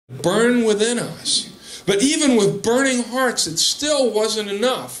burn within us. But even with burning hearts, it still wasn't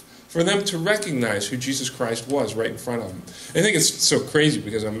enough for them to recognize who Jesus Christ was right in front of them. I think it's so crazy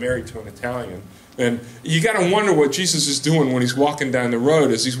because I'm married to an Italian. And you got to wonder what Jesus is doing when he's walking down the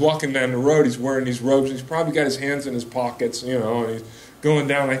road. As he's walking down the road, he's wearing these robes. And he's probably got his hands in his pockets, you know, and he's going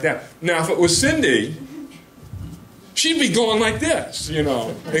down like that. Now, if it was Cindy, she'd be going like this, you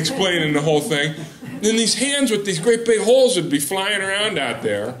know, explaining the whole thing. And then these hands with these great big holes would be flying around out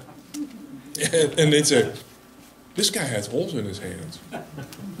there. And they'd say, this guy has holes in his hands.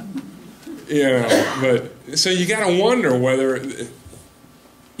 You know, but so you got to wonder whether,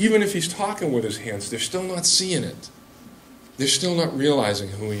 even if he's talking with his hands, they're still not seeing it. They're still not realizing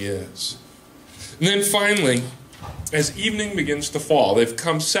who he is. And then finally, as evening begins to fall, they've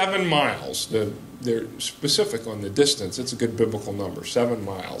come 7 miles. They're specific on the distance. It's a good biblical number, 7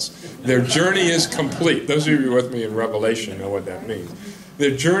 miles. Their journey is complete. Those of you with me in Revelation know what that means.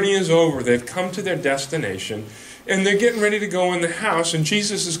 Their journey is over. They've come to their destination, and they're getting ready to go in the house, and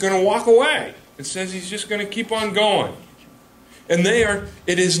Jesus is going to walk away. It says he's just going to keep on going. And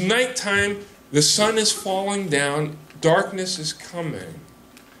it is nighttime, the sun is falling down, darkness is coming,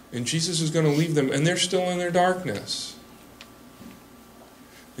 and Jesus is going to leave them, and they're still in their darkness.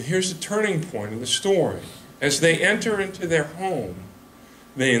 And here's the turning point in the story. As they enter into their home,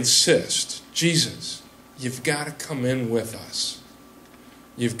 they insist, Jesus, you've got to come in with us.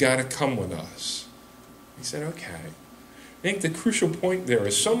 You've got to come with us. He said, okay. I think the crucial point there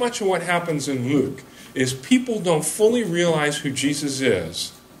is so much of what happens in Luke is people don't fully realize who Jesus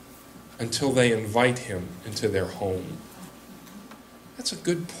is until they invite him into their home. That's a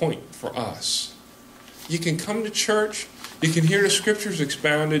good point for us. You can come to church, you can hear the scriptures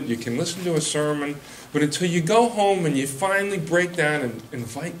expounded, you can listen to a sermon, but until you go home and you finally break down and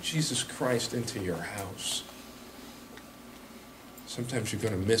invite Jesus Christ into your house, sometimes you're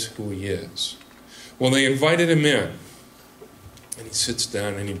going to miss who he is. Well, they invited him in, and he sits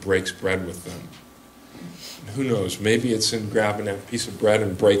down and he breaks bread with them. And who knows, maybe it's in grabbing that piece of bread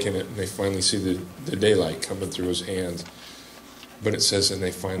and breaking it, and they finally see the daylight coming through his hands. But it says, and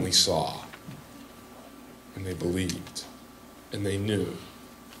they finally saw, and they believed, and they knew.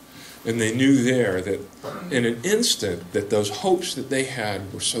 And they knew there that in an instant that those hopes that they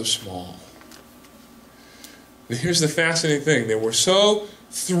had were so small. And here's the fascinating thing. They were so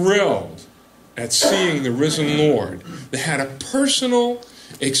thrilled at seeing the risen Lord. They had a personal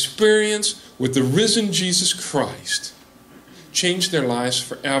experience with the risen Jesus Christ. Changed their lives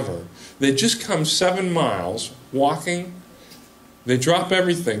forever. They just come 7 miles walking. They drop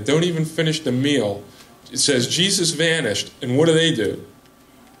everything. Don't even finish the meal. It says Jesus vanished. And what do?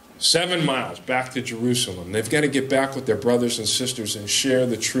 7 miles back to Jerusalem. They've got to get back with their brothers and sisters and share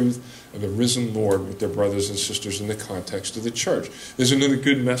the truth of the risen Lord with their brothers and sisters in the context of the church. There's another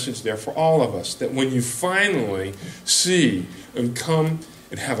good message there for all of us, that when you finally see and come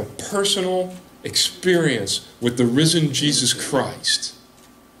and have a personal experience with the risen Jesus Christ,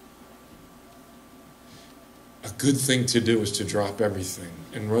 a good thing to do is to drop everything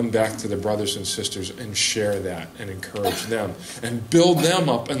and run back to the brothers and sisters and share that and encourage them and build them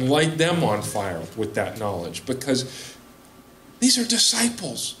up and light them on fire with that knowledge, because these are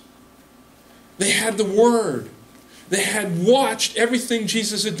disciples. They had the Word. They had watched everything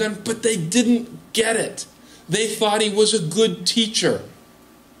Jesus had done, but they didn't get it. They thought he was a good teacher.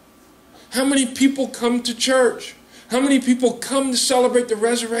 How many people come to church? How many people come to celebrate the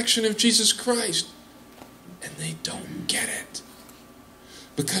resurrection of Jesus Christ? And they don't get it.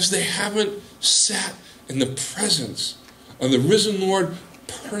 Because they haven't sat in the presence of the risen Lord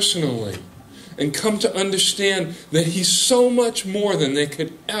personally and come to understand that he's so much more than they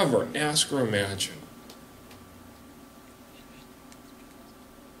could ever ask or imagine.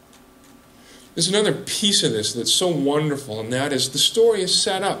 There's another piece of this that's so wonderful, and that is the story is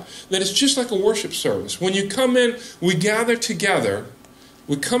set up that it's just like a worship service. When you come in, we gather together.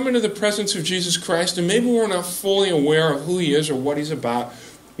 We come into the presence of Jesus Christ, and maybe we're not fully aware of who he is or what he's about.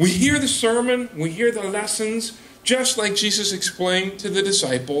 We hear the sermon, we hear the lessons, just like Jesus explained to the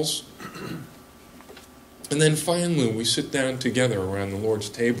disciples. And then finally, we sit down together around the Lord's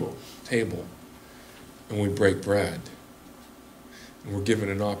table, and we break bread. And we're given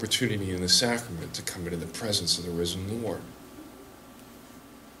an opportunity in the sacrament to come into the presence of the risen Lord.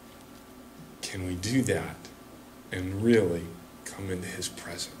 Can we do that and really come into his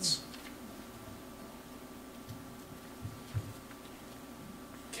presence?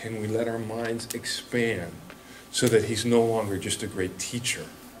 Can we let our minds expand so that he's no longer just a great teacher,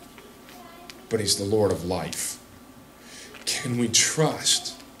 but he's the Lord of life? Can we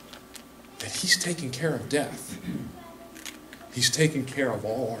trust that he's taking care of death? He's taken care of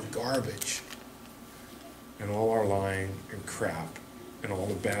all our garbage and all our lying and crap and all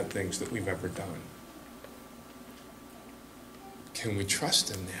the bad things that we've ever done. Can we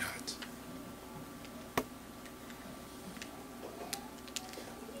trust in that?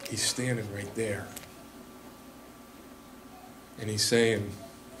 He's standing right there. And he's saying,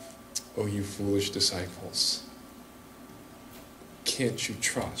 "Oh, you foolish disciples, can't you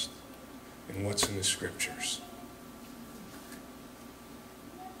trust in what's in the Scriptures?"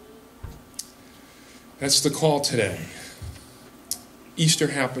 That's the call today. Easter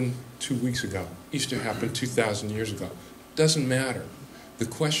happened 2 weeks ago. Easter happened 2,000 years ago. Doesn't matter. The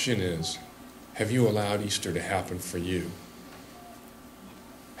question is, have you allowed Easter to happen for you?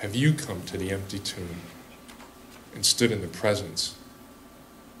 Have you come to the empty tomb and stood in the presence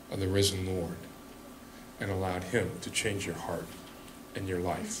of the risen Lord and allowed him to change your heart and your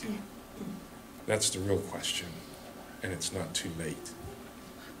life? That's the real question, and it's not too late.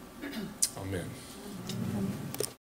 Amen.